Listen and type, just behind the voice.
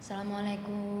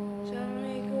Assalamualaikum.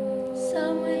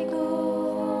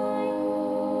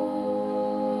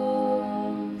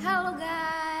 Halo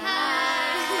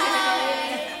guys.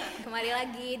 Hai. Kembali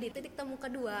lagi di titik temu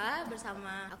kedua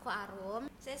bersama aku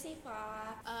Arum. Saya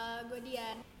Siva. Gue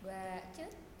Dian. Gue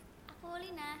Cut. Aku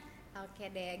Lina.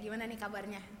 Oke deh, gimana nih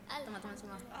kabarnya teman-teman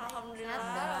semua? Alhamdulillah.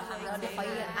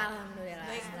 Alhamdulillah.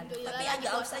 Baik. Tapi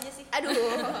agak aus aja sih. Aduh.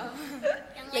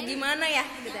 Ya gimana ya?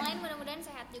 Yang lain mudah-mudahan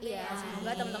sehat juga Iya, ya.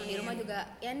 semoga teman-teman di rumah juga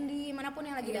yang dimanapun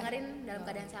yang lagi dengerin dalam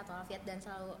keadaan sehat walafiat dan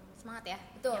selalu semangat ya.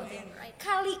 Betul.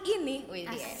 Kali ini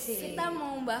Asik. kita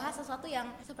mau bahas sesuatu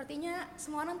yang sepertinya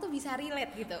semua orang tuh bisa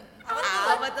relate gitu.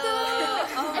 Apa tuh?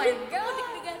 Oh my god.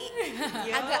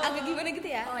 Agak gimana gitu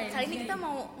ya. Kali ini kita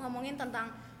mau ngomongin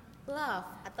tentang love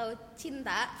atau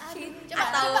cinta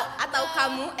atau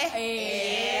kamu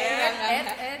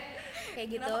kayak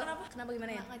gitu. Kenapa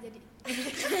gimana ya? Nggak jadi.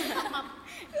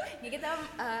 Jadi kita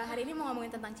hari ini mau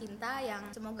ngomongin tentang cinta yang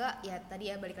semoga ya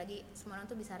tadi ya balik lagi semua orang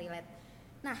tuh bisa relate.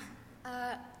 Nah,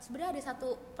 sebenarnya ada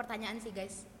satu pertanyaan sih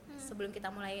guys sebelum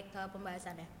kita mulai ke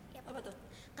pembahasannya. Apa tuh?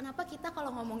 Kenapa kita kalau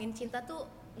ngomongin cinta tuh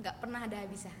nggak pernah ada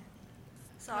habisnya?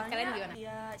 Soalnya Kalian gimana?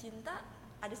 ya cinta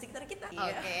ada sekitar kita.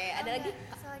 Oke, ada lagi?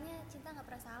 Soalnya cinta nggak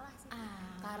pernah salah sih.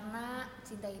 Karena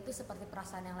cinta itu seperti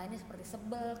perasaan yang lainnya, seperti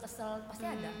sebel, kesel, pasti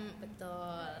ada.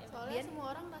 Betul. Soalnya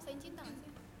semua orang ngerasain cinta nggak sih?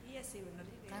 Iya sih benar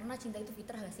juga. Karena cinta itu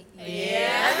fitrah gak sih? Iya.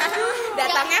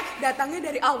 Datangnya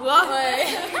dari Allah.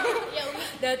 Ya Umi.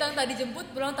 Datang tadi jemput,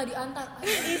 pulang tadi antar.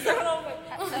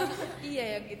 Iya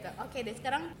ya gitu. Oke deh,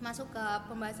 sekarang masuk ke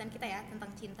pembahasan kita ya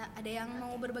tentang cinta. Ada yang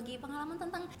mau berbagi pengalaman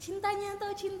tentang cintanya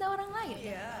atau cinta orang lain?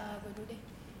 Iya. Gue dulu deh.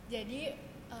 Jadi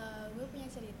gue punya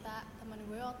cerita teman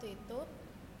gue waktu itu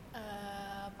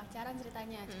pacaran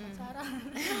ceritanya, cuma pacaran.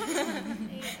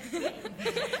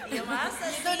 Iya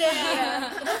masa Itu deh.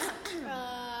 Terus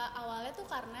awalnya tuh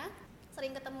karena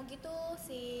sering ketemu gitu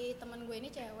si teman gue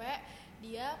ini cewek,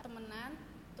 dia temenan,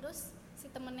 terus si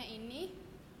temennya ini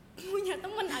punya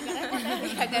temen agak repot ya.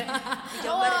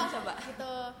 Dijabarin coba.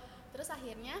 Gitu. Terus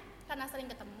akhirnya karena sering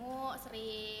ketemu,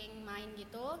 sering main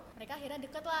gitu, mereka akhirnya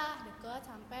deket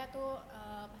sampai tuh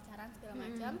pacaran segala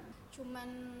macam. Cuman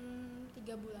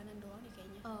 3 bulanan doang nih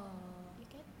kayaknya. Ya,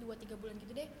 kayak 2-3 bulan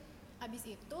gitu deh. Abis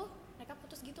itu mereka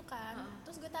putus gitu kan.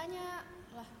 Terus gue tanya,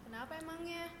 lah kenapa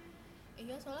emangnya?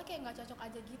 Iya soalnya kayak nggak cocok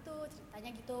aja gitu ceritanya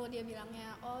gitu, dia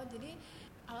bilangnya. Oh jadi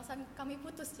alasan kami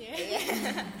putus ya.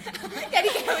 Jadi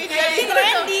kayak video di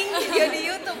trending, video di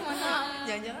YouTube mana?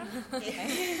 Jangan-jangan.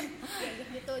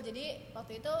 Gitu. Jadi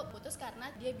waktu itu putus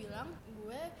karena dia bilang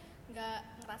gue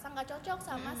ngerasa nggak cocok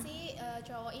sama si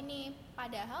cowok ini.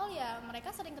 Padahal ya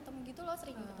mereka sering ketemu gitu loh,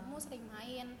 sering ketemu, sering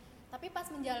main. Tapi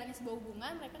pas menjalani sebuah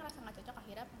hubungan mereka ngerasa nggak cocok,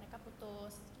 akhirnya mereka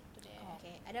putus. Gitu deh.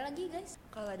 Oke, ada lagi guys?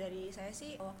 Kalau dari saya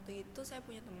sih waktu itu saya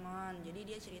punya teman. Jadi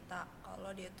dia cerita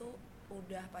kalau dia tuh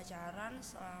udah pacaran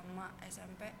selama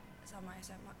SMP sama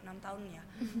SMA 6 tahun ya.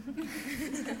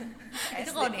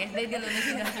 Itu kalau di SD dia lulus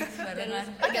sudah barengan.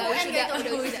 Udah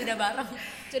sudah bareng.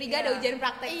 Curiga ada ujian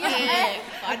praktek. Iya.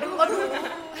 Aduh.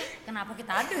 Kenapa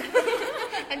kita ada?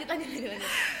 Lanjut.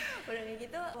 Udah kayak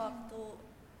gitu waktu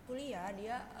kuliah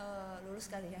dia lulus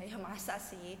kali ya masa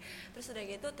sih. Terus udah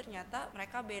gitu ternyata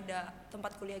mereka beda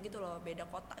tempat kuliah gitu loh, beda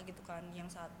kota gitu kan.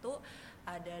 Yang satu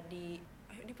ada di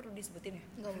ini perlu disebutin ya?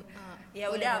 Ya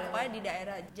udah pokoknya di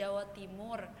daerah Jawa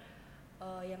Timur.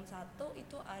 Yang satu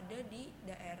itu ada di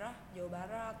daerah Jawa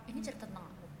Barat. Ini cerita tentang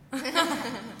aku.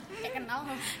 Kayak kenal.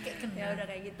 Ya udah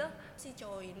kayak gitu si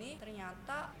cowok ini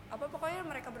ternyata pokoknya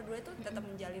mereka berdua itu tetap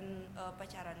menjalin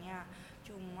pacarannya.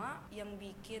 Cuma yang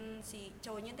bikin si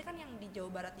cowoknya itu kan yang di Jawa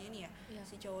Baratnya ini ya.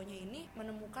 Si cowoknya ini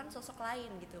menemukan sosok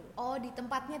lain gitu. Oh, di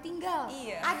tempatnya tinggal.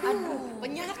 Iya. Aduh,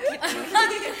 penyakit.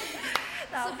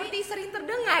 Seperti sering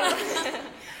terdengar.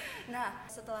 Nah,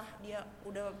 setelah dia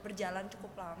udah berjalan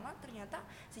cukup lama, ternyata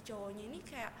si cowoknya ini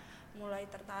kayak mulai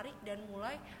tertarik dan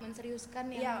mulai menseriuskan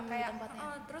ya, yang kayak, di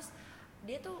tempatnya. Terus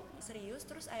dia tuh serius,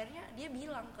 terus akhirnya dia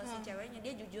bilang ke si ceweknya,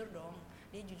 dia jujur dong.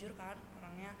 Dia jujur kan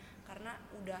orangnya, karena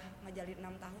udah ngejalin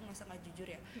 6 tahun masa gak jujur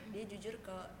ya. Dia jujur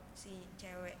ke si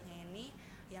ceweknya ini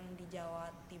yang di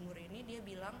Jawa Timur ini, dia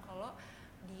bilang kalau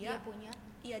dia punya.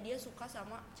 Iya, dia suka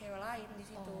sama cewek lain di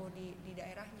situ di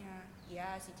daerahnya.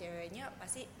 Ya si ceweknya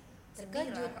pasti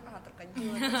terkejut,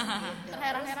 terkejut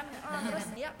Terheran-heran. Terus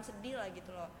dia sedih lah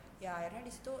gitu loh. Ya akhirnya di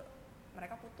situ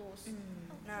mereka putus.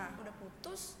 Nah udah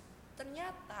putus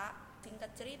ternyata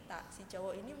singkat cerita si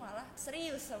cowok ini malah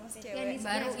serius sama si cewek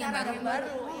Yang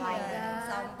baru. Iya,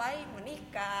 sampai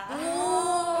menikah.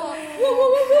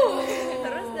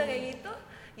 Terus udah kayak gitu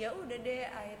ya udah deh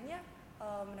akhirnya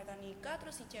mereka nikah,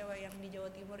 terus si cewek yang di Jawa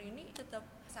Timur ini tetap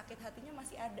sakit hatinya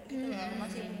masih ada gitu loh,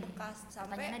 masih membekas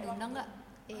sampai Pertanyaannya diundang nggak?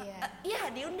 Iya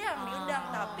diundang,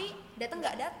 tapi Datang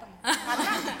nggak datang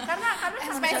karena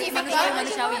spesifik manusiawi,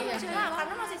 banget. manusiawi. Nah,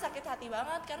 karena masih sakit hati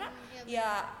banget karena ya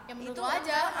yang menurut itu lo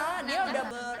aja. dia udah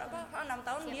 6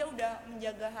 tahun dia udah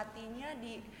menjaga hatinya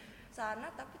di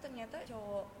sana, tapi ternyata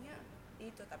cowoknya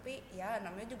itu, tapi ya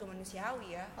namanya juga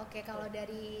manusiawi ya. Oke, kalau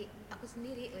dari aku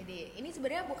sendiri, ini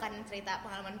sebenarnya bukan cerita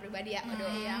pengalaman pribadi ya. Aduh,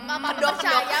 Iya, nggak nggak kedok.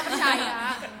 percaya.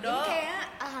 Ini kayak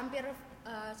hampir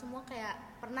semua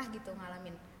kayak pernah gitu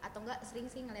ngalamin, atau enggak sering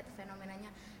sih ngeliat fenomenanya.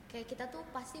 Kayak kita tuh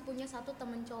pasti punya satu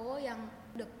temen cowok yang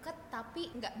deket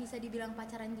tapi nggak bisa dibilang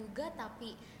pacaran juga,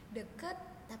 tapi deket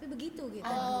tapi begitu gitu.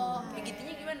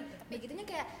 Begitunya gimana? Begitunya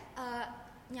kayak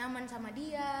nyaman sama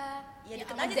dia, Ya, ya,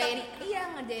 deket aja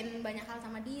ngerjain banyak hal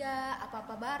sama dia,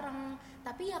 apa-apa bareng.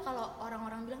 Tapi ya kalau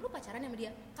orang-orang bilang lu pacaran sama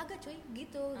dia, kagak cuy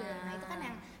gitu. Nah itu kan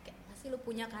yang kayak pasti lu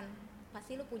punya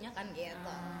kan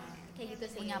gitu. Kayak gitu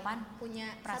sih. Punya apaan?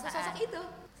 Punya Perasaan.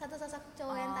 satu sosok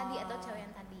cowok yang tadi atau cewek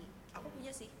yang tadi. Aku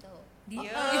punya sih. Tuh.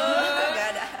 Dia nggak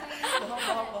ada.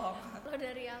 Bohong. Kalau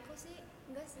dari aku sih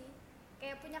enggak sih,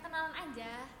 kayak punya kenalan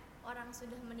aja orang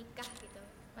sudah menikah gitu.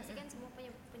 Pasti kan semua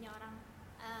punya orang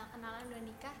kenalan udah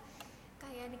nikah,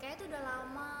 kayak nikahnya tuh udah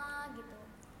lama gitu.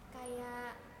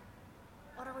 Kayak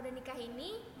orang udah nikah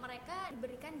ini mereka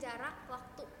diberikan jarak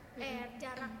waktu,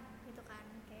 jarak gitu kan.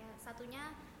 Kayak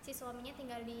satunya si suaminya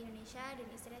tinggal di Indonesia dan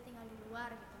istrinya tinggal di luar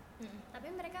gitu. Tapi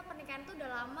mereka pernikahan tuh udah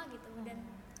lama gitu, dan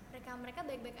mereka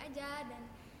baik-baik aja, dan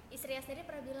istrinya sendiri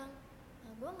pernah bilang,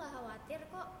 gue nggak khawatir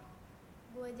kok,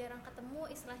 gue jarang ketemu,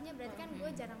 istilahnya berarti kan gue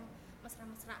jarang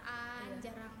mesra-mesraan,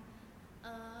 jarang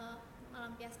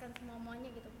melampiaskan semua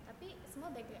maunya gitu, tapi semua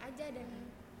baik-baik aja. Dan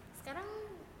sekarang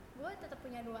gue tetap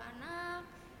punya 2 anak,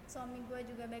 suami gue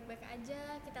juga baik-baik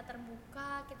aja, kita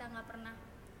terbuka, kita nggak pernah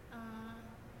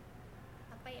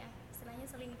istilahnya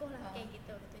selingkuh lah kayak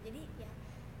gitu. Jadi ya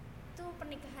itu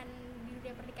pernikahan, di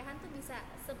dunia pernikahan tuh bisa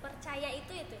sepercaya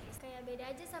itu kayak beda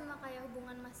aja sama kayak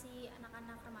hubungan masih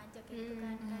anak-anak remaja kayak gitu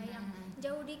kan, kayak yang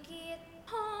jauh dikit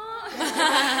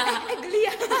Geli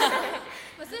ya.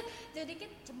 maksudnya jauh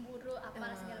dikit cemburu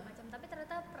apalah segala macam, tapi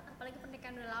ternyata apalagi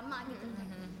pernikahan udah lama gitu kan,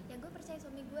 ya gue percaya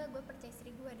suami gue percaya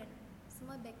istri gue, dan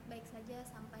semua baik-baik saja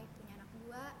sampai punya anak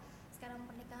 2. Sekarang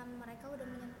pernikahan mereka udah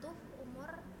menyentuh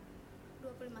umur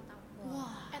 25 tahun.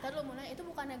 Wah. Tadi lo mau nanya, itu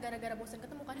bukannya gara-gara bosan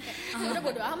ketemu kan? Kayak udah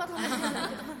bodo amat lah.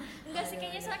 Enggak sih,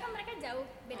 kayaknya soalnya kan mereka jauh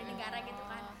beda negara gitu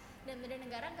kan, dan beda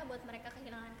negara nggak buat mereka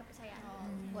kehilangan kepercayaan.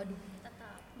 Waduh.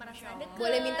 Tetap merasa deket.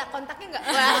 Boleh minta kontaknya nggak?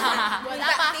 Buat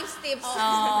Minta apa? tips-tips.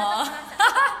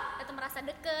 Tetap merasa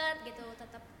deket gitu,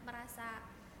 tetap merasa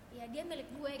ya dia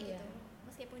milik gue gitu.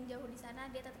 Meskipun jauh di sana,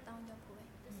 dia tetap tanggung jawab gue.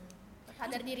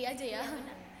 Sadar diri aja ya.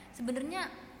 Sebenarnya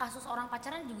kasus orang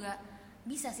pacaran juga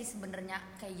bisa sih sebenarnya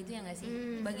kayak gitu ya nggak sih?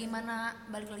 Bagaimana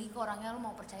balik lagi ke orangnya, lo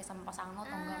mau percaya sama pasangan lo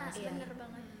atau enggak nggak sih? Bener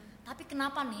banget. Tapi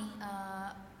kenapa nih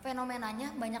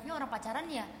fenomenanya banyaknya orang pacaran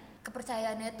ya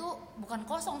kepercayaannya tuh bukan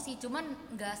kosong sih,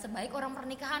 cuman nggak sebaik orang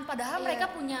pernikahan, padahal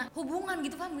mereka punya hubungan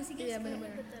gitu, paham gak sih guys? Iya,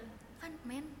 bener-bener. Betul. Kan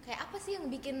men, Kayak apa sih yang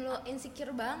bikin lo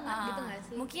insecure banget gitu nggak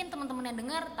sih? mungkin teman-teman yang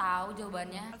dengar tahu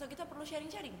jawabannya. Atau kita perlu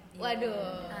sharing-sharing?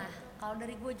 Waduh. Nah, kalau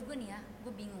dari gue juga nih ya,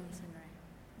 gue bingung sebenarnya.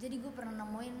 Jadi gue pernah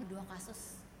nemuin 2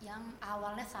 kasus yang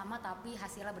awalnya sama tapi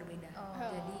hasilnya berbeda.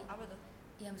 Jadi Apa tuh?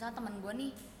 ya misalnya teman gue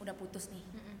nih udah putus nih,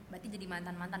 berarti jadi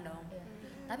mantan dong.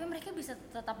 Tapi mereka bisa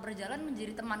tetap berjalan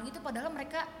menjadi teman gitu, padahal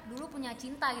mereka dulu punya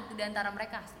cinta gitu di antara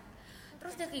mereka.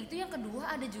 Terus kayak gitu yang kedua,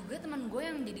 ada juga teman gue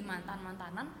yang jadi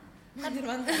mantan-mantanan.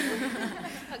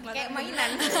 Kayak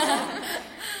mainan.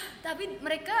 Tapi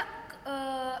mereka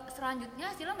selanjutnya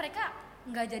hasilnya mereka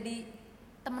nggak jadi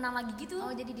temenan lagi gitu. Oh,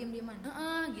 jadi diem-dieman.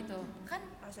 Gitu kan.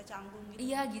 Rasa canggung gitu.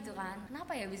 Iya gitu kan.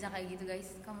 Kenapa ya bisa kayak gitu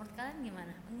guys? Kalau menurut kalian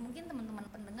gimana? Mungkin teman-teman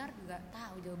pendengar juga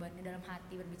tahu jawabannya dalam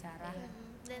hati berbicara.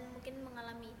 Dan mungkin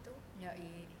mengalami itu. Ya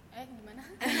Gimana?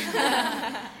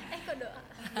 Kok doa?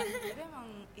 Tapi emang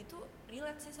itu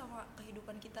relate sih sama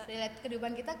kehidupan kita. Relate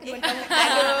kehidupan kita, kehidupan kamu.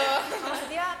 Aduh.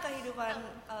 Maksudnya kehidupan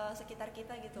sekitar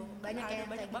kita gitu. Banyak Ada yang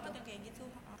banyak kayak banget yang kayak gitu.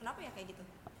 Kenapa ya kayak gitu?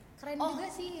 Keren juga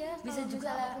sih ya. Bisa kalau juga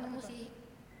misalnya aku nemu sih.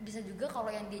 Bisa juga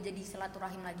kalau yang dia jadi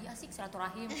silaturahim lagi, asik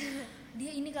silaturahim.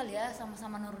 Dia ini kali ya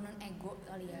sama-sama nurunin ego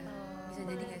kali ya. Bisa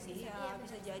jadi gak sih? Ya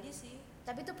bisa jadi sih.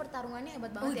 Tapi itu pertarungannya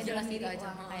hebat banget ya jelas dalam diri. gitu aja.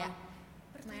 Wah, kayak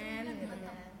men gitu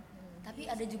ya. Tapi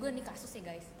ada juga nih kasus ya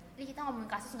guys. Ini kita ngomongin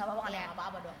kasus nggak apa-apa kan ya?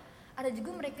 Apa-apa dong. Ada juga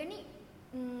mereka nih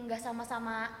nggak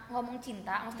sama-sama ngomong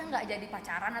cinta, maksudnya nggak jadi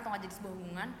pacaran atau nggak jadi sebuah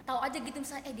hubungan, tahu aja gitu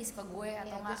misalnya dia suka gue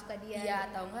atau nggak suka dia, iya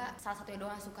atau nggak salah satunya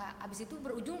doang suka, abis itu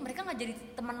berujung mereka nggak jadi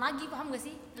teman lagi, paham gak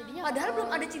sih? Jadinya padahal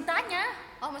belum ada cintanya.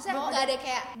 Maksudnya nggak ada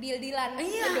kayak deal-dealan.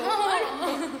 Iya.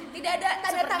 Tidak ada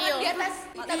tanda tangan di atas.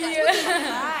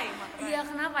 Iya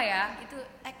kenapa ya itu?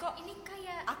 Kok Ini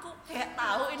kayak aku kayak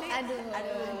tahu ini. Aduh.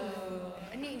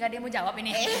 Ini nggak ada yang mau jawab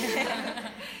ini.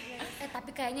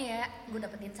 Tapi kayaknya ya gue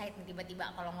dapet insight nih, tiba-tiba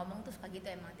kalau ngomong tuh suka gitu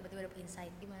emang, tiba-tiba dapet insight.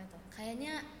 Gimana tuh?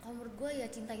 Kayaknya kalau menurut gue ya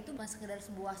cinta itu bukan sekedar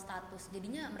sebuah status,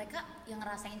 jadinya mereka yang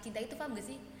ngerasain cinta itu, paham gak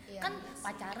sih? Iya, Kan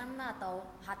pacaran lah atau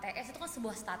HTS itu kan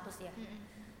sebuah status ya.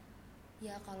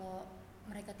 Ya kalau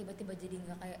mereka tiba-tiba jadi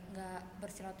nggak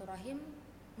bersilaturahim,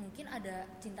 mungkin ada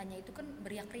cintanya itu kan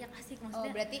beriak-riak asik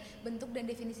maksudnya. Berarti bentuk dan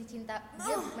definisi cinta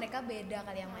mereka beda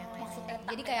kali yang lain. Maksudnya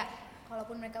Jadi kayak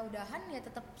kalaupun mereka udahan ya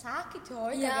tetap sakit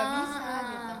coy, ya, gak bisa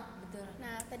gitu. Betul.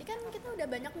 Nah, tadi kan kita udah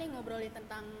banyak nih ngobrolin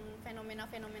tentang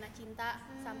fenomena-fenomena cinta,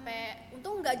 sampai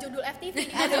untung nggak judul FTV.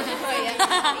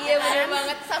 Iya benar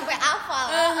banget, sampai hafal.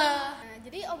 Nah,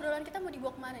 jadi obrolan kita mau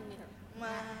dibawa kemana nih?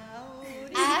 Mau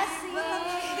Asik.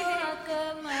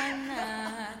 Kemana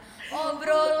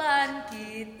obrolan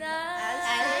kita?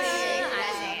 Asik.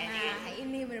 Nah,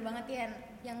 ini bener banget ya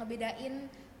yang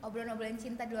ngebedain obrolan-obrolan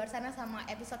cinta di luar sana sama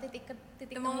episode titik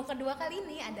temu kedua kali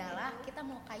ini adalah kita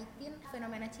mau kaitin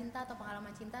fenomena cinta atau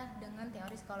pengalaman cinta dengan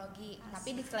teori psikologi. Tapi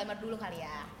disclaimer dulu kali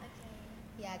ya.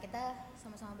 Ya, kita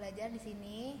sama-sama belajar di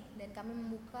sini dan kami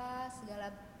membuka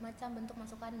segala macam bentuk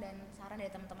masukan dan saran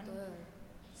dari teman-teman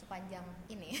sepanjang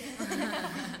ini.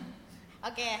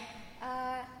 Oke,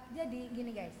 jadi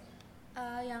gini guys.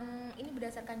 Yang ini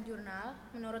berdasarkan jurnal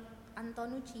menurut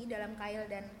Antonucci dalam Kyle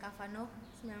dan Kavanaugh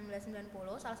 1990,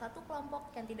 salah satu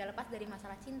kelompok yang tidak lepas dari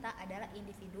masalah cinta adalah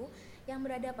individu yang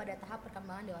berada pada tahap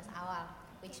perkembangan dewasa awal,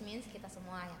 which means kita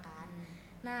semua ya kan.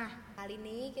 Nah, kali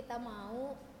ini kita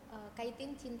mau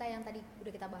kaitin cinta yang tadi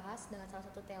udah kita bahas dengan salah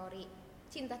satu teori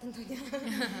cinta tentunya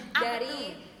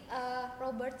dari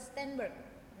Robert Sternberg.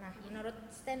 Nah, menurut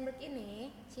Sternberg ini,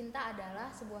 cinta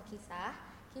adalah sebuah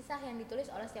kisah yang ditulis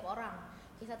oleh setiap orang.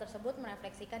 Kisah tersebut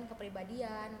merefleksikan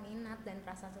kepribadian, minat, dan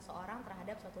perasaan seseorang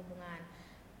terhadap suatu hubungan.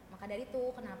 Maka dari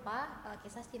itu, kenapa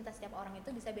kisah cinta setiap orang itu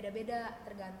bisa beda-beda,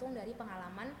 tergantung dari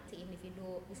pengalaman si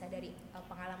individu. Bisa dari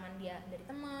pengalaman dia dari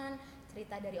teman,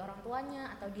 cerita dari orang tuanya,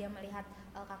 atau dia melihat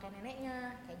kakek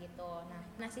neneknya, kayak gitu.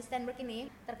 Nah, si Sternberg ini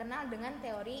terkenal dengan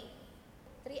teori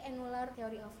triangular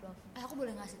theory of love. Aku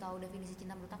boleh ngasih tahu definisi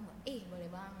cinta menurut aku nggak? Boleh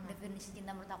banget. Definisi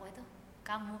cinta menurut aku itu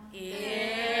kamu.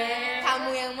 Kamu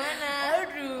yang mana?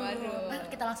 Waduh.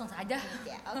 Kita langsung saja.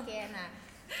 Ya, oke. Nah,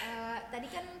 tadi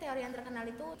kan teori yang terkenal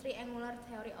itu triangular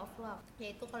theory of love,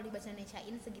 yaitu kalau dibahasa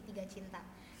Indonesiain segitiga cinta.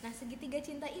 Nah, segitiga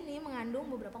cinta ini mengandung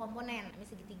beberapa komponen. Ini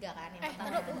segitiga kan yang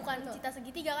pertama. Bukan cinta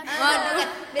segitiga kan? Waduh,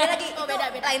 beda lagi. Beda.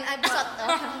 Lain episode.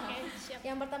 Oke, siap.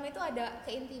 Yang pertama itu ada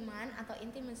keintiman atau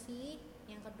intimacy,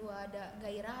 yang kedua ada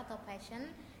gairah atau passion,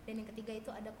 dan yang ketiga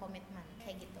itu ada komitmen,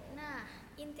 kayak gitu. Nah,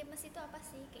 intimacy itu apa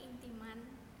sih? Keintiman.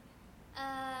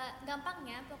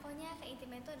 Gampangnya, pokoknya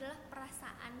keintiman itu adalah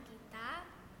perasaan kita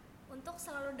untuk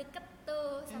selalu deket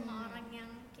tuh sama orang yang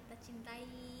kita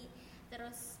cintai.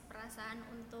 Terus perasaan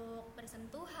untuk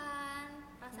bersentuhan,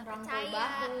 rasa Merangkul percaya,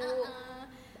 bahu.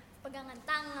 pegangan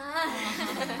tangan,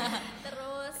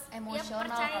 terus Emosional ya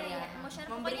percaya, kali ya. emosional,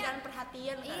 Memberikan pokoknya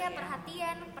perhatian kali iya ya.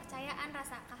 perhatian, percayaan,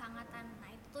 rasa kehangatan. Nah,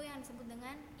 itu tuh yang disebut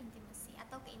dengan intimacy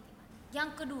atau keintiman. Yang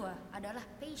kedua adalah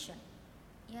passion.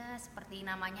 Ya seperti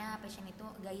namanya, passion itu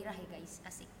gairah ya guys,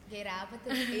 asik. Gairah apa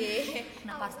tuh?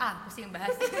 Kenapa aku sih yang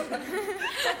bahas?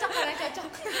 Cocok.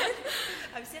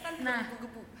 Habisnya kan Nah.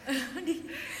 gebu-gebu.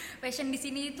 Passion di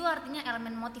sini itu artinya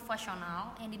elemen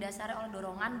motivasional yang didasari oleh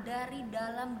dorongan dari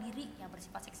dalam diri yang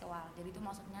bersifat seksual. Jadi itu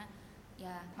maksudnya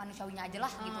ya manusiawinya aja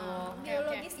lah gitu.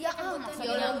 Biologis Ya kebutuhan maksudnya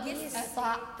biologis.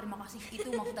 terima kasih itu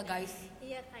maksudnya guys.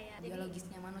 Iya kayak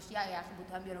Biologisnya manusia ya,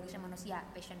 kebutuhan biologisnya manusia,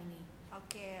 passion ini.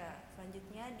 Oke,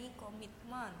 selanjutnya di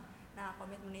komitmen. Nah,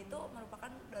 komitmen itu merupakan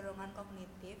dorongan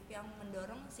kognitif yang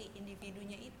mendorong si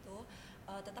individunya itu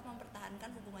tetap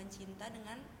mempertahankan hubungan cinta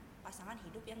dengan pasangan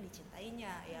hidup yang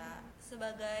dicintainya ya.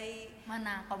 Sebagai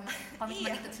Mana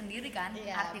komitmen itu sendiri kan?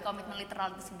 Iya, Arti betul. komitmen literal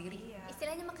itu sendiri. iya.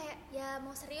 istilahnya mah kayak ya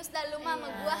mau serius dah lu mah sama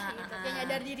gua gitu. Ya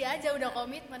nyadar diri aja udah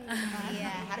komitmen gitu kan.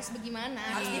 Iya, harus bagaimana?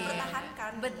 Harus Iya.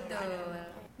 dipertahankan. Betul.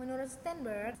 Menurut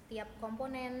Sternberg, setiap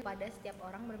komponen pada setiap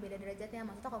orang berbeda derajatnya.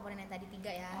 Maksudnya komponen yang tadi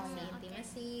 3 ya, si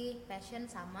intimacy, passion,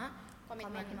 sama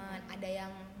Komitmen. komitmen. Ada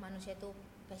yang manusia itu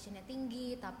passionnya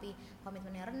tinggi tapi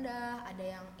komitmennya rendah, ada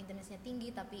yang intimacy-nya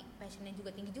tinggi tapi passionnya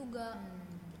juga tinggi juga.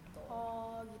 Gitu.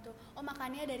 Oh gitu. Oh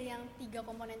makanya dari yang 3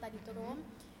 komponen tadi tuh Rum,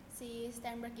 si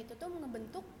Sternberg itu tuh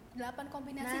ngebentuk 8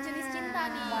 kombinasi jenis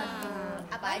cinta nih. Waduh.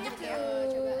 Apa aja tuh?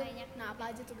 Coba. Banyak. Nah, apa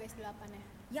aja tuh guys 8-nya?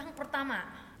 Yang pertama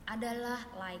adalah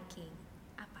liking.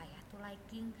 Apa ya tuh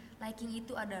liking? Liking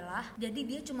itu adalah jadi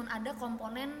dia cuma ada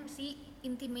komponen si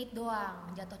intimate doang.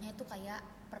 Jatuhnya itu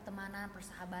kayak pertemanan,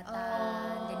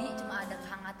 persahabatan. Jadi cuma ada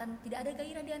kehangatan, tidak ada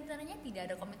gairah di antaranya, tidak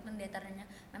ada komitmen di antaranya.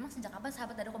 Memang sejak kapan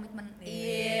sahabat ada komitmen?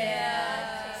 Iya.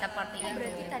 Seperti itu.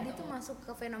 Berarti tadi tuh masuk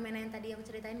ke fenomena yang tadi aku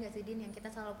ceritain gak sih Din, yang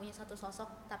kita selalu punya satu sosok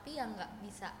tapi yang nggak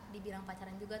bisa dibilang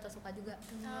pacaran juga atau suka juga.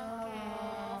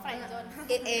 Friendzone.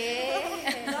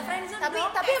 Nggak friendzone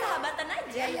Tapi emang sahabatan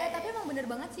aja. Iya, tapi emang bener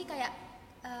banget sih kayak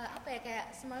apa ya, kayak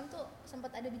semalam tuh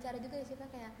sempat ada bicara juga ya Siva,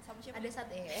 kayak Sama siapa?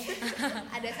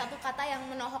 ada satu kata yang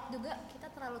menohok juga, kita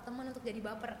terlalu teman untuk jadi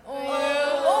baper.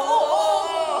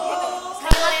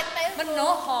 Sangat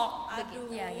menohok. Aduh.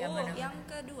 Iya benar. Yang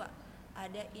kedua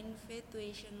ada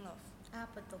infatuation love.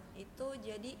 Apa tuh? Itu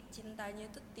jadi cintanya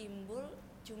itu timbul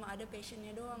cuma ada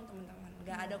passionnya doang teman-teman,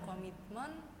 nggak ada komitmen,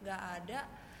 nggak ada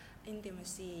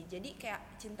intimacy. Jadi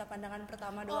kayak cinta pandangan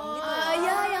pertama doang gitu.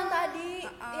 Iya, yang tadi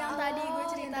gue yang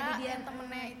cerita, tadi dia. yang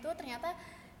temennya itu ternyata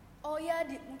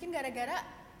mungkin gara-gara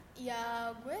ya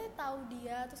gue tahu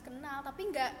dia terus kenal tapi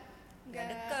nggak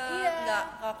deket, iya. nggak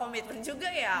komitmen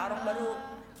juga ya, orang baru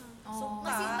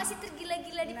suka. Masih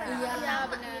tergila-gila di Nah, pandangan iya,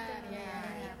 pertama benar. gitu.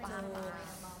 Iya, Paham.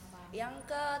 Yang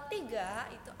ketiga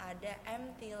itu ada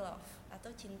empty love atau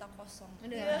cinta kosong.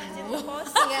 Udah. Cinta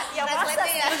kosong. Ya masa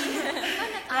ya.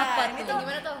 Apa ini tuh?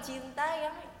 Gimana tuh? Cinta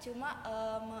yang cuma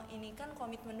meinikan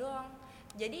komitmen doang.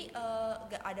 Jadi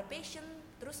gak ada passion,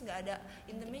 terus gak ada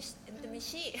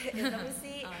intimacy.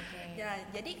 Oke. Ya,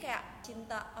 jadi kayak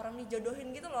cinta orang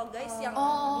dijodohin gitu loh guys, yang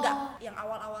yang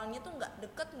awal-awalnya tuh nggak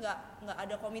deket, nggak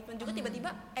ada komitmen juga,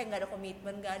 tiba-tiba nggak ada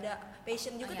komitmen, nggak ada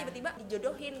passion juga, tiba-tiba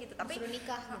dijodohin gitu. Tapi Disuruh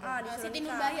nikah gitu. disuruh Siti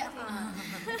nikah. Nurbaya sih.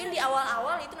 Mungkin di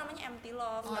awal-awal itu namanya empty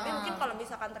love, tapi mungkin kalau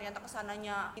misalkan ternyata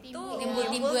kesananya itu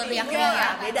Timbul yang ya, ya.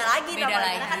 beda lagi Beda namanya.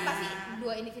 lagi. Karena kan pasti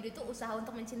dua individu itu usaha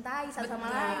untuk mencintai satu sama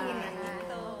lain.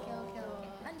 Gitu. Oke.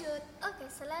 Lanjut. Oke,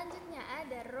 selanjutnya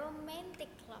ada romantic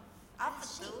love. Apa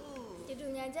tuh?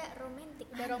 Judulnya aja romantic.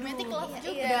 Udah romantic love Iya,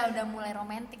 juga. iya. Udah mulai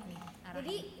romantis nih.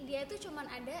 Jadi dia tuh cuman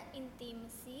ada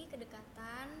intimacy,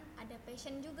 kedekatan, ada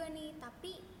passion juga nih,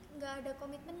 tapi nggak ada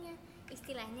komitmennya.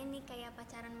 Istilahnya nih kayak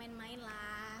pacaran main-main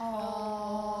lah.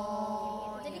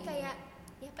 Gitu. Jadi kayak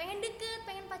ya pengen deket,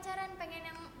 pengen pacaran, pengen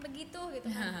yang begitu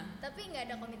gitu kan. Tapi nggak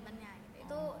ada komitmennya gitu.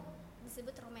 Itu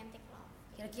disebut romantic love.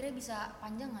 Kira-kira bisa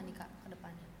panjang nggak nih Kak ke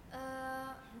depannya?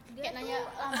 Dia Kayak tuh nanya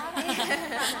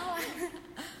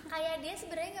kayak dia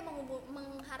sebenarnya nggak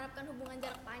mengharapkan hubungan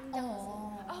jarak panjang sih.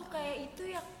 Oh, kayak itu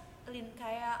ya, Lin,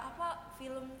 kayak apa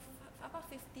film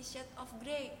 50 Shades of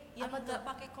Grey yang nggak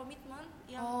pakai komitmen,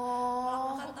 yang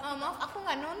melakukan tapi Maaf, aku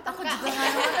nggak nonton. Aku Kak. juga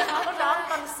nggak nonton. aku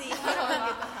nonton sih.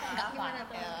 Gimana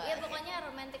tuh? Ya pokoknya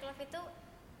romantic love itu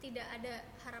tidak ada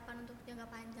harapan untuk jangka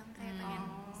panjang, kayak pengen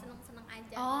seneng-seneng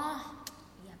aja.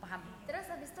 Iya paham. Terus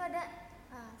habis itu ada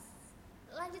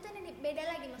lanjutan ini beda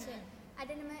lagi maksudnya.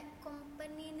 Ada namanya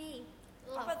company nih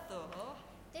love. Apa tuh?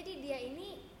 Jadi dia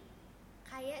ini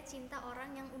kayak cinta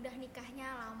orang yang udah nikahnya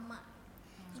lama.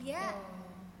 Dia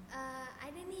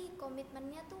ada nih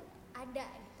komitmennya tuh ada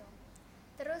gitu.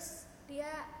 Terus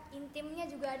dia intimnya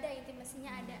juga ada,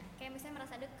 intimasinya ada. Kayak misalnya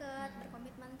merasa deket,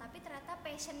 berkomitmen, tapi ternyata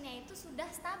passionnya itu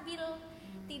sudah stabil,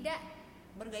 tidak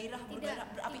Bergairah, berapi-api tidak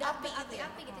gitu ya.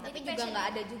 berapi-api gitu. Tapi Jadi juga passion- nggak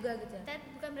ada juga gitu ya.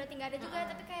 bukan berarti nggak ada juga,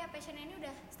 tapi kayak passionnya ini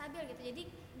udah stabil gitu. Jadi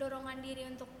dorongan diri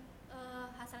untuk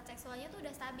hasrat seksualnya tuh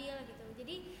udah stabil gitu.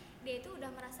 Jadi dia itu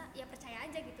udah merasa ya percaya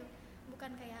aja gitu.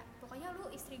 Bukan kayak pokoknya lu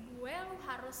istri gue, lu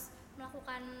harus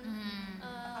melakukan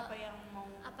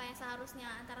apa yang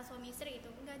seharusnya antara suami istri gitu.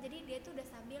 Enggak, jadi dia tuh udah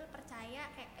stabil, percaya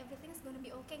kayak everything's gonna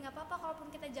be okay, nggak apa-apa kalaupun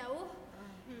kita jauh.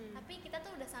 Tapi kita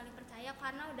tuh udah saling percaya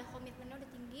karena udah komitmennya udah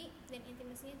tinggi dan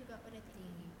intimasinya juga udah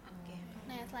tinggi. Oke.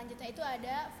 Nah, selanjutnya itu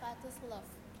ada fatuous love.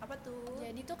 Apa tuh?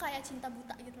 Jadi tuh kayak cinta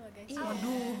buta gitu loh guys.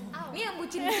 Ini yang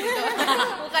bucin gitu.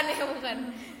 bukan.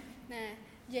 Nah,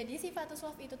 jadi si fatuous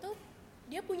love itu tuh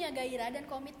dia punya gairah dan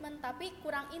komitmen tapi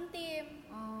kurang intim.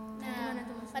 Nah,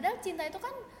 padahal cinta itu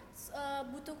kan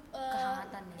butuh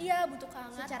Kehangatan ya? Iya, butuh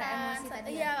kehangatan. Secara emosi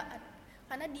tadi ya? Iya,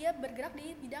 karena dia bergerak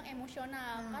di bidang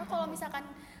emosional. Karena kalau misalkan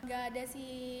nggak ada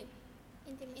si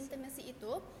intimacy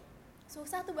itu,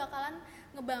 susah tuh bakalan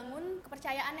ngebangun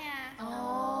kepercayaannya.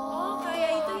 Oh,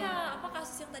 kayak itu ya, apa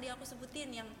kasus yang tadi aku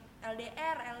sebutin, yang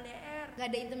LDR. Nggak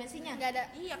ada intimasinya. Nggak ada.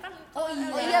 Iya kan? Oh iya,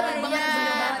 Iya, bener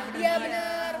banget. Iya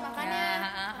bener, makanya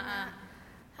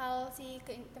Ya, hal si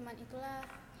keintiman itulah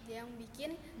yang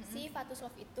bikin si status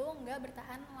love itu nggak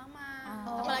bertahan lama.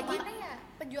 Apalagi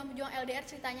pejuang-pejuang LDR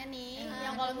ceritanya nih,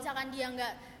 yang kalau misalkan dia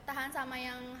nggak tahan sama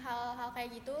yang hal-hal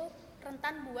kayak gitu,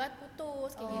 rentan buat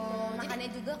putus kayak gitu. Makanya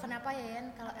juga kenapa ya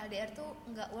Yan, kalau LDR tuh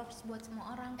nggak works buat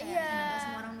semua orang, kayak Iya. nggak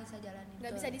semua orang bisa jalanin.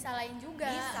 Nggak bisa disalahin juga.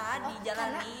 Bisa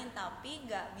dijalanin tapi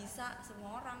nggak bisa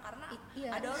semua orang karena iya.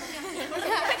 ada orang yang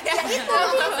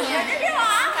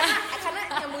karena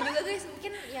nyambung juga guys,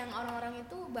 mungkin yang orang-orang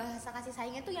itu bahasa kasih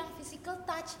sayangnya tuh yang physical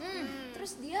touch,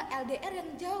 terus dia LDR yang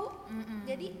jauh,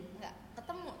 jadi nggak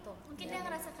ketemu tuh. Mungkin dia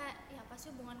ngerasa kayak ya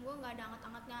pasti hubungan gue nggak ada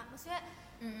hangat-hangatnya, maksudnya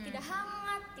tidak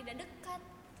hangat, tidak dekat.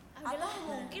 atau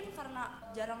mungkin karena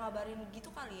jarang ngabarin gitu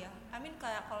kali ya. I mean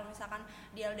kayak kalau misalkan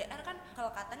di LDR kan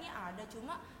kalau katanya ada,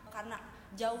 cuma karena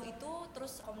jauh itu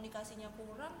terus komunikasinya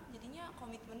kurang, jadinya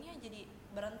komitmennya jadi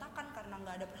berantakan karena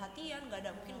nggak ada perhatian, nggak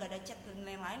ada mungkin nggak ada chat dan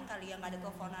lain-lain kali ya, nggak ada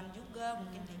teleponan juga,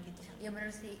 mungkin kayak gitu. Ya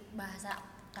bener sih, bahasa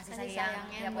kasih Kasih sayang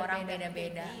sayangnya tiap orang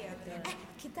berbeda-beda. beda-beda. Iya,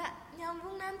 Kita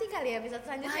nyambung nanti kali ya episode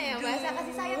selanjutnya ya, bahasa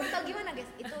kasih sayang atau gimana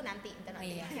guys, itu nanti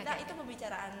Iya. Kita itu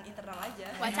pembicaraan internal aja.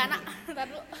 Wacana. Ntar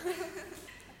dulu.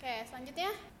 Oke,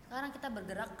 selanjutnya Sekarang kita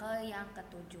bergerak ke yang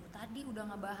ketujuh. Tadi udah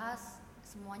ngebahas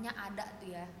semuanya ada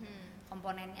tuh ya.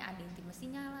 Komponennya ada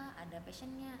intimasinya lah, ada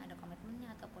passionnya, ada komitmennya,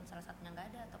 ataupun salah satunya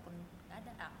nggak ada, ataupun nggak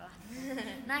ada, apalah.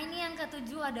 Nah ini yang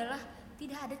ketujuh adalah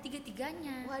tidak ada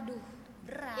tiga-tiganya. Waduh,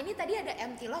 Berat. ini tadi ada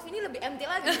empty love, ini lebih empty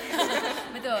lagi.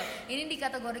 Betul. Ini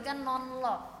dikategorikan non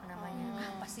love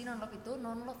namanya. Apa sih non love itu?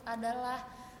 Non love adalah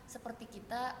seperti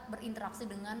kita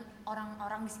berinteraksi dengan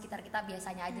orang-orang di sekitar kita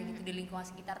biasanya aja gitu, di lingkungan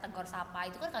sekitar, tegur sapa,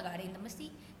 itu kan kagak ada intimacy,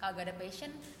 kagak ada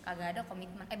passion, kagak ada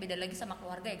komitmen. Beda lagi sama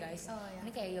keluarga ya guys. Iya.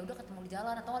 Ini kayak ya udah ketemu di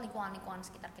jalan atau lingkungan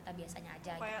sekitar kita biasanya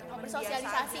aja Kayak gitu. temen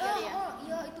bersosialisasi biasa kali ya. Oh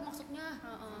iya itu maksudnya.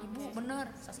 Ibu bener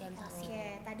sosialisasi. Oke,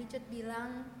 tadi Cut bilang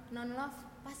non love,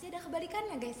 pasti ada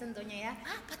kebalikannya guys tentunya ya.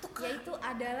 Apa tuh Kak? Yaitu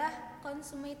adalah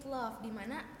consummate love,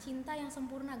 dimana cinta yang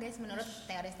sempurna guys menurut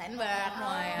teori Steinberg.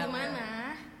 iya, Dimana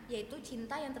yaitu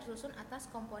cinta yang tersusun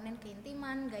atas komponen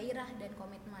keintiman, gairah, dan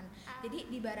komitmen. Jadi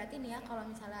dibaratin ya, kalau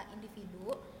misalnya individu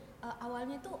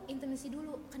awalnya tuh intimasi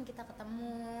dulu, kan kita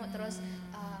ketemu, terus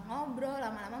ngobrol,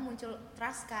 lama-lama muncul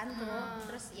trust kan tuh,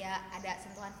 terus ya ada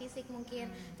sentuhan fisik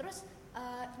mungkin, terus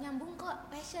nyambung ke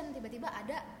passion, tiba-tiba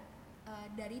ada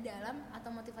dari dalam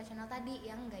atau motivasional tadi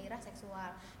yang gairah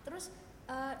seksual, terus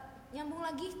nyambung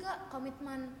lagi ke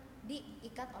komitmen,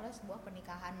 diikat oleh sebuah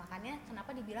pernikahan. Makanya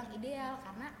kenapa dibilang ideal,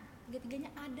 karena tiga-tiganya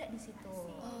ada di situ.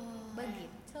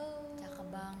 Begitu. Cakep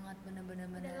banget, bener-bener.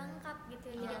 Udah lengkap gitu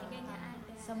ya, jadi tiganya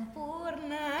ada.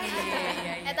 Sempurna.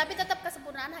 Iya. tapi tetap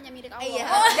kesempurnaan hanya milik Allah. Iya.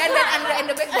 Dan Andra and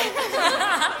the Backbone.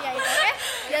 Iya itu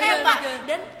oke.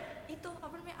 Dan itu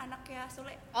apa namanya anaknya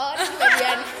Sule. Oh, itu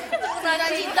bagian.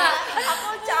 Kesempurnaan cinta. Aku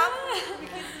capek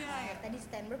bikinnya ya. Tadi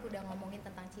Steinberg udah ngomongin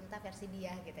tentang cinta versi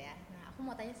dia gitu ya. Nah, aku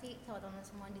mau tanya sih sama teman-teman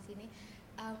semua di sini,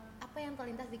 apa yang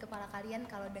terlintas di kepala kalian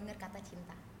kalau dengar kata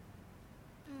cinta?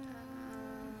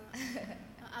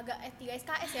 Agak S3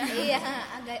 SKS ya. Iya,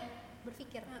 agak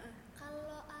berpikir.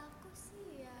 Kalau aku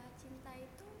sih ya cinta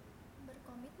itu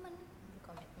berkomitmen.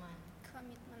 Berkomitmen.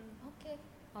 Komitmen. Oke.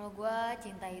 Kalau gue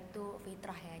cinta itu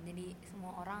fitrah ya, jadi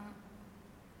semua orang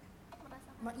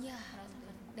iya.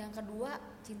 Yang kedua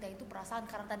cinta itu perasaan,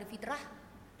 karena tadi fitrah,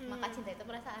 Maka cinta itu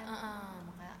perasaan.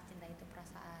 maka cinta itu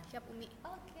perasaan. Siap Umi.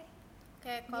 Oke.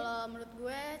 Kayak kalau menurut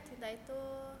gue cinta itu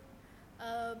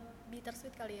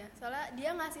bittersweet kali ya. Soalnya dia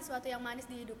ngasih sesuatu yang manis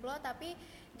di hidup lo, tapi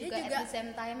dia juga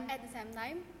at the same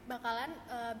time bakalan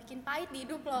bikin pahit di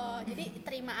hidup lo. Jadi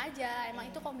terima aja, emang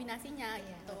itu kombinasinya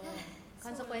gitu.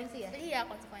 Konsekuensi ya. Iya,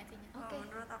 konsekuensinya. Oke.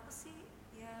 Menurut aku sih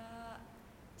ya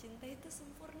cinta itu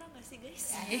sempurna nggak sih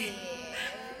guys?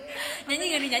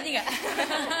 Nyanyi nggak?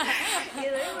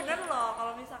 Gitu ya bener loh,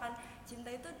 kalau misalkan cinta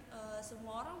itu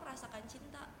semua orang merasakan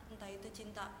cinta, entah itu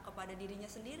cinta kepada dirinya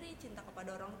sendiri, cinta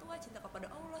kepada orang tua, cinta kepada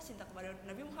Allah, cinta kepada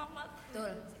Nabi Muhammad.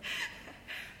 Betul.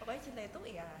 Pokoknya cinta itu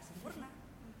ya sempurna.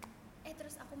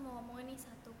 Terus aku mau ngomongin nih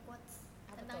satu quotes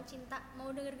Apa tentang tuh? cinta,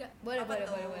 mau denger gak? Boleh.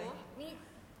 Ini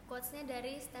quotesnya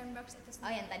dari Steinberg itu sendiri.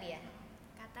 Oh, yang tadi ya.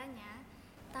 Katanya,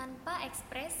 tanpa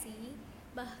ekspresi,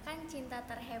 bahkan cinta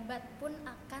terhebat pun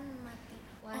akan mati.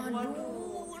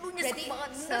 Aduh, lu nyesek Berarti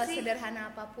banget bener sih. sesederhana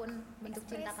apapun bentuk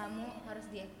cinta Ekspresi. kamu harus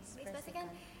Ekspresi diekspresikan.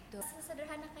 kan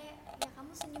sesederhana kayak ya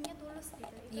kamu senyumnya tulus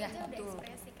gitu. Itu Iya, aja udah betul.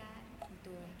 ekspresi kan.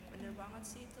 Betul. Bener banget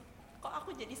sih itu. Kok aku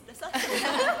jadi dasar?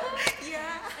 Iya.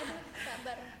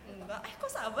 Sabar. Enggak. Kok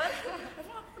sabar?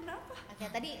 Emang aku kenapa? Oke,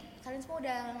 tadi kalian semua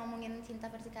udah ngomongin cinta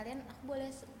versi kalian. Aku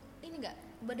boleh ini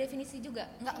nggak berdefinisi juga?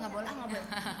 Nggak boleh. Nggak boleh.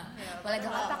 Boleh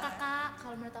Kalau dong. apa kakak?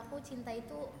 Kalau menurut aku cinta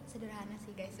itu sederhana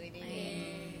sih guys. Ini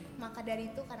maka dari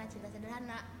itu karena cinta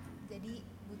sederhana jadi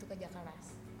butuh kerja keras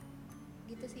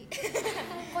gitu sih.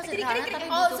 Kok sederhana tapi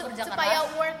Oh, butuh kerja supaya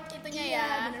keras? work itunya Iya, ya.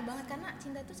 bener banget karena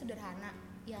cinta itu sederhana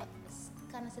ya,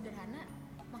 karena sederhana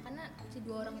makanya si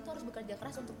dua orang itu harus bekerja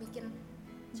keras untuk bikin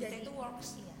Cinta itu works.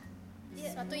 iya.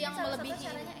 Sesuatu yang Salah satu melebihi.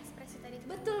 caranya ekspresi tadi itu.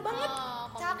 Betul banget. Oh,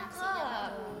 kombinasinya Cakep.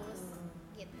 bagus.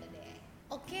 Gitu deh.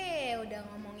 Oke, udah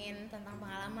ngomongin tentang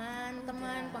pengalaman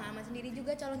teman, pengalaman sendiri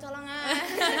juga colong-colongan.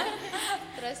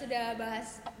 Terus udah bahas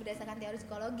berdasarkan teori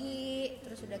psikologi,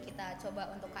 terus udah kita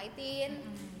coba untuk kaitin.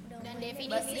 Udah Dan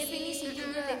ngomongin definisi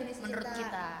juga definisi menurut cinta.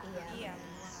 kita. Iya. Iya.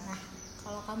 Nah,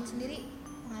 kalau kamu sendiri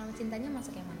pengalaman cintanya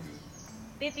masuk yang mana?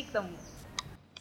 Titik temu.